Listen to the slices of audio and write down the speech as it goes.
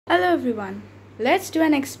Hello everyone, let's do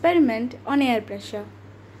an experiment on air pressure.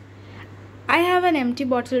 I have an empty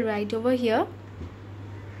bottle right over here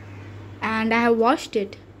and I have washed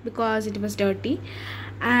it because it was dirty,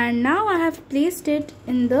 and now I have placed it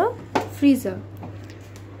in the freezer.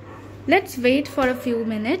 Let's wait for a few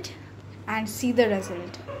minutes and see the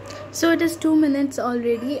result. So it is 2 minutes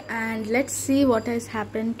already and let's see what has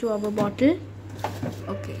happened to our bottle.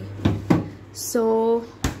 Okay, so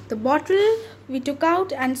the bottle we took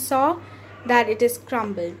out and saw that it is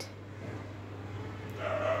crumbled.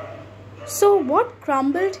 So what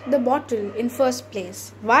crumbled the bottle in first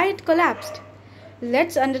place? Why it collapsed?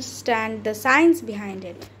 Let's understand the science behind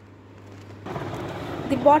it.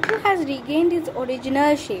 The bottle has regained its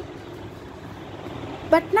original shape.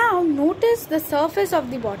 But now notice the surface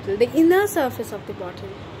of the bottle, the inner surface of the bottle.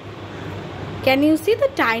 Can you see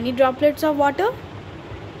the tiny droplets of water?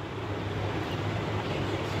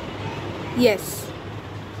 Yes.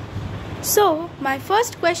 So my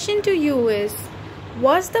first question to you is,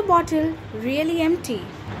 was the bottle really empty?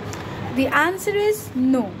 The answer is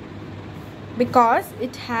no, because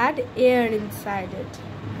it had air inside it.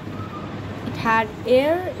 It had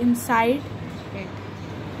air inside it.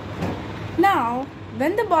 Now,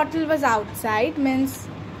 when the bottle was outside, means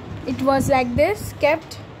it was like this,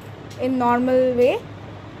 kept in normal way.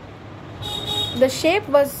 The shape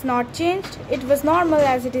was not changed. It was normal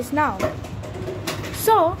as it is now.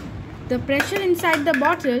 So the pressure inside the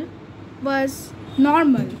bottle was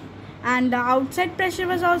normal and the outside pressure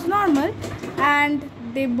was also normal, and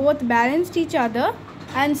they both balanced each other,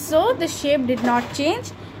 and so the shape did not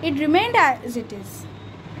change. It remained as it is.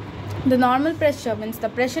 The normal pressure means the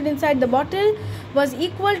pressure inside the bottle was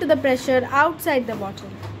equal to the pressure outside the bottle.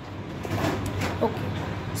 Okay,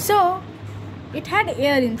 so it had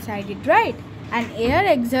air inside it, right? And air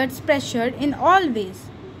exerts pressure in all ways.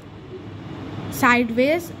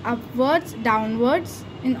 Sideways, upwards, downwards,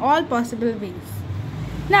 in all possible ways.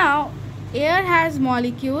 Now, air has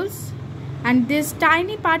molecules, and these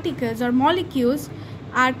tiny particles or molecules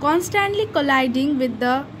are constantly colliding with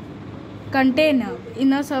the container,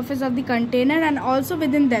 inner surface of the container, and also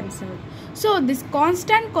within themselves. So this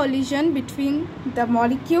constant collision between the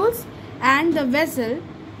molecules and the vessel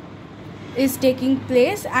is taking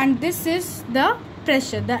place, and this is the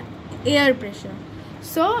pressure, the air pressure.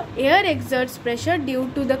 So air exerts pressure due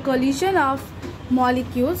to the collision of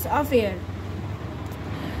molecules of air.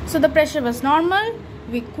 So the pressure was normal,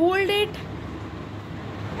 we cooled it,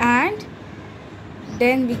 and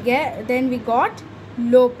then we got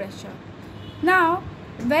low pressure. Now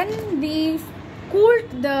when we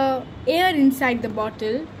cooled the air inside the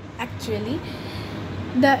bottle, actually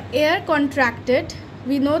the air contracted.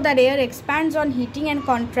 We know that air expands on heating and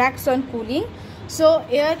contracts on cooling. So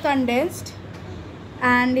air condensed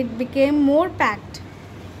and it became more packed.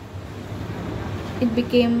 It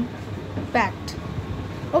became packed.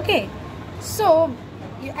 Okay, so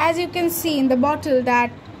as you can see in the bottle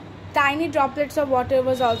that tiny droplets of water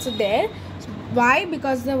was also there. Why?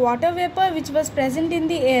 Because the water vapor which was present in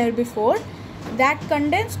the air before, that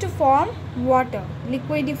condensed to form water,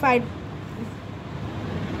 liquefied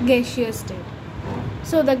gaseous state.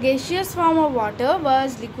 So the gaseous form of water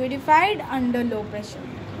was liquefied under low pressure.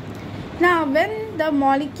 Now when the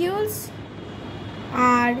molecules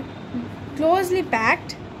are closely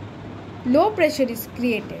packed, low pressure is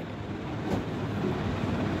created.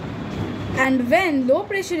 And when low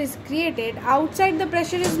pressure is created, outside the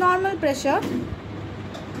pressure is normal pressure,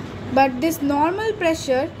 but this normal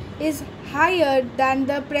pressure is higher than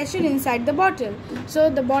the pressure inside the bottle.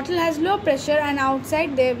 So the bottle has low pressure and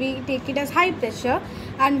outside there we take it as high pressure,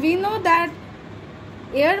 and we know that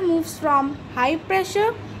air moves from high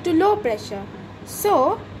pressure to low pressure.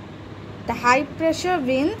 So the high pressure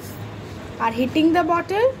winds are hitting the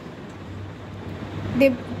bottle.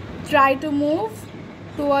 They try to move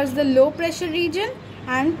towards the low pressure region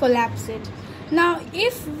and collapse it. Now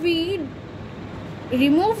if we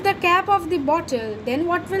remove the cap of the bottle, then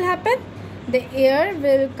what will happen? The air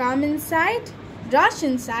will come inside, rush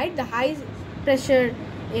inside the high pressure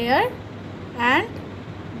air, and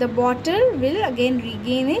the bottle will again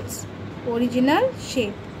regain its original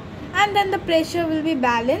shape, and then the pressure will be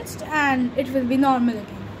balanced and it will be normal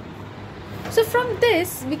again. So from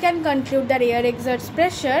this we can conclude that air exerts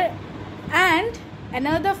pressure, and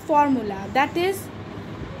another formula, that is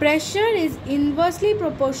pressure is inversely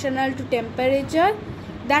proportional to temperature.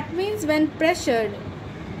 That means when pressure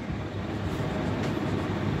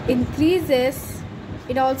increases,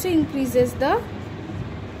 it also increases the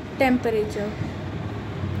temperature.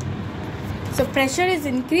 So pressure is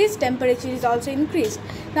increased, temperature is also increased.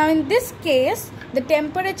 Now in this case, the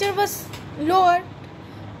temperature was lower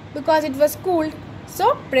because it was cooled,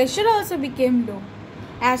 so pressure also became low.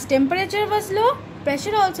 As temperature was low,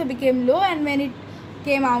 pressure also became low, and when it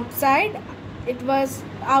came outside,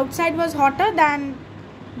 outside was hotter than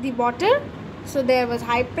the bottle, so there was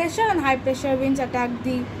high pressure, and high pressure winds attacked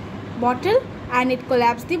the bottle and it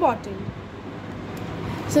collapsed the bottle.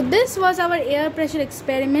 So this was our air pressure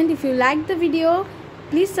experiment. If you liked the video,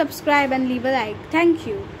 please subscribe and leave a like. Thank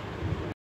you.